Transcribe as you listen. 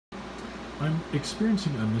I'm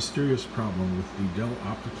experiencing a mysterious problem with the Dell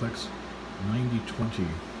OptiPlex 9020.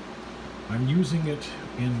 I'm using it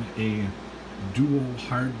in a dual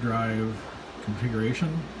hard drive configuration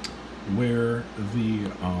where the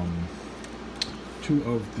two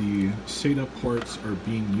of the SATA ports are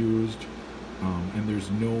being used and there's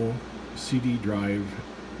no CD drive,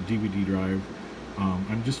 DVD drive.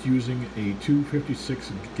 I'm just using a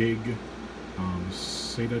 256 gig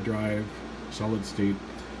SATA drive, solid state,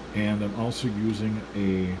 and I'm also using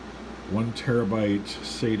a 1 terabyte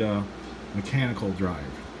SATA mechanical drive.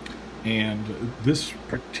 And this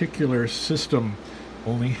particular system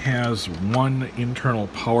only has one internal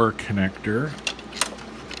power connector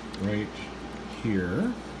right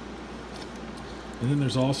here. And then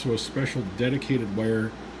there's also a special dedicated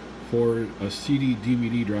wire for a CD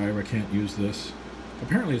DVD drive. I can't use this.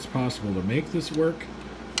 Apparently it's possible to make this work,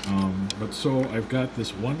 but so I've got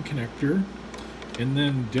this one connector, and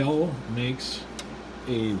then Dell makes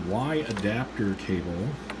a Y adapter cable.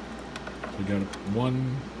 We got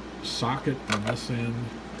one socket on this end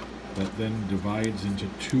that then divides into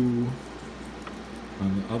two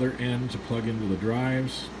on the other end to plug into the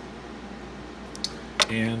drives,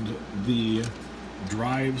 and the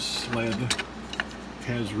drive sled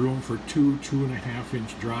has room for two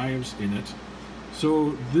 2.5-inch drives in it.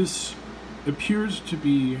 So this appears to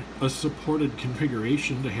be a supported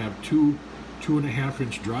configuration to have two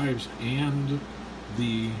 2.5-inch drives and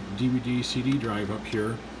the DVD CD drive up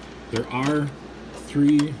here. There are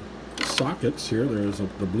 3 sockets here. There's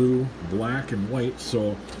the blue, black, and white.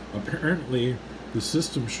 So apparently the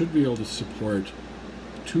system should be able to support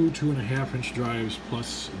two 2.5-inch drives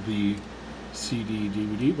plus the CD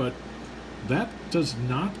DVD, but that does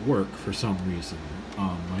not work for some reason.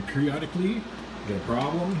 I periodically get a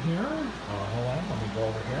problem here. Hold on, let me go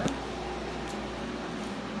over here.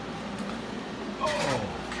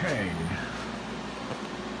 Okay.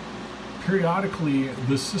 Periodically,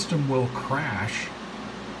 the system will crash,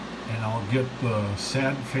 and I'll get the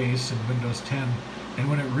sad face in Windows 10, and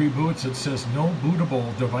when it reboots, it says no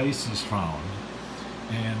bootable devices found.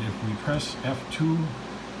 And if we press F2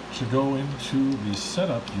 to go into the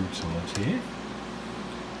setup utility,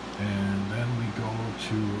 and then we go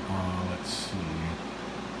to, let's see,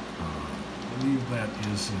 I believe that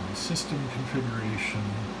is in system configuration,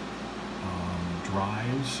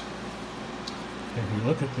 drives. If we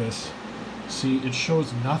look at this, see, it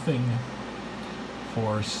shows nothing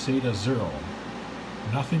for SATA 0.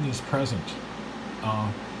 Nothing is present.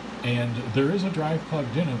 And there is a drive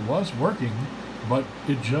plugged in. It was working, but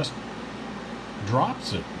it just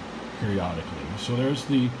drops it periodically. So there's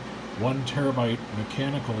the 1 terabyte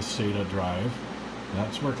mechanical SATA drive.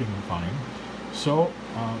 That's working fine. So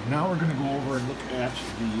now we're going to go over and look at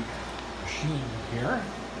the machine here.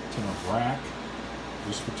 It's in a rack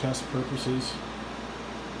just for test purposes.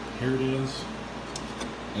 Here it is.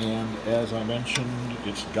 And as I mentioned,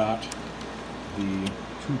 it's got the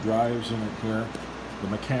 2 drives in it here. The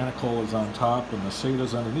mechanical is on top and the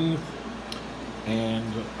SATA's underneath.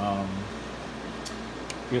 And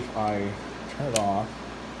if I turn it off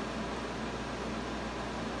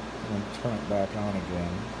and then turn it back on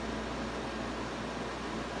again,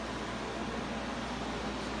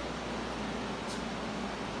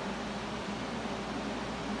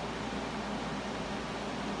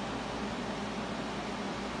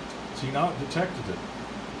 see, now it detected it.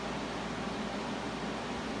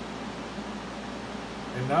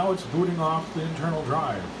 And now it's booting off the internal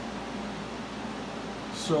drive.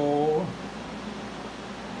 So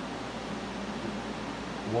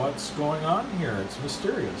what's going on here? It's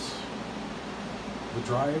mysterious. The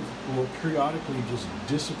drive will periodically just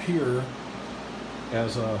disappear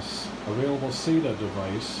as a available SATA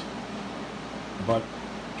device, but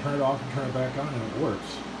turn it off and turn it back on and it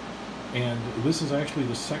works. And this is actually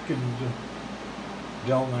the second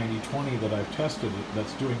Dell 9020 that I've tested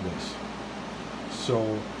that's doing this.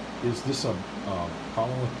 So is this a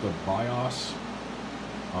problem with the BIOS?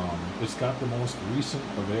 It's got the most recent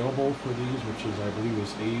available for these, which is, I believe,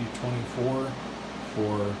 is A24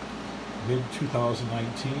 for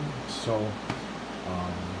mid-2019. So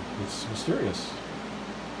it's mysterious.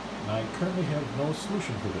 And I currently have no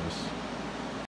solution for this.